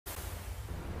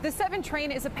The 7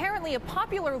 train is apparently a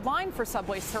popular line for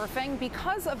subway surfing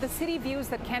because of the city views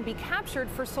that can be captured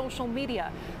for social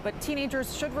media. But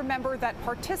teenagers should remember that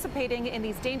participating in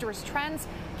these dangerous trends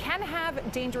can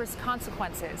have dangerous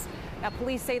consequences. Now,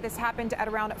 police say this happened at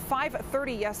around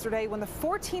 5:30 yesterday when the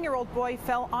 14-year-old boy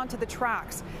fell onto the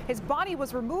tracks. His body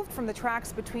was removed from the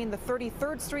tracks between the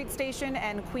 33rd Street station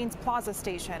and Queens Plaza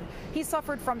station. He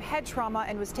suffered from head trauma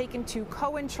and was taken to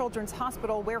Cohen Children's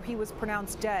Hospital, where he was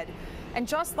pronounced dead. And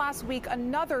just last week,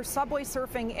 another subway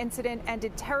surfing incident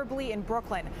ended terribly in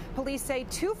Brooklyn. Police say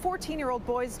 2 14-year-old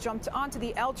boys jumped onto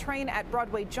the L train at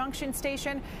Broadway Junction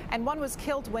station, and one was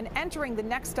killed when entering the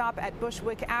next stop at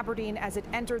Bushwick Aberdeen as it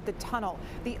entered the tunnel.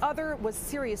 The other was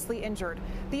seriously injured.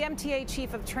 The MTA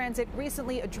chief of transit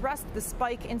recently addressed the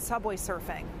spike in subway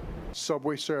surfing.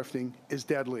 Subway surfing is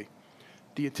deadly.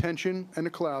 The attention and the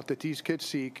clout that these kids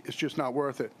seek is just not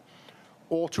worth it.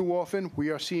 All too often, we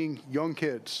are seeing young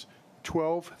kids,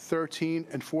 12, 13,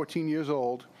 and 14 years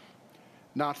old,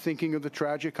 not thinking of the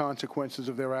tragic consequences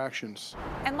of their actions.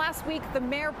 And last week, the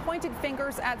mayor pointed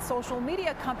fingers at social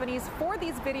media companies for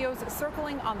these videos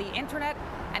circling on the internet,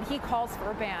 and he calls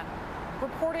for a ban.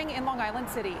 Reporting in Long Island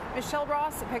City, Michelle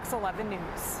Ross, Pix 11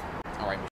 News. All right.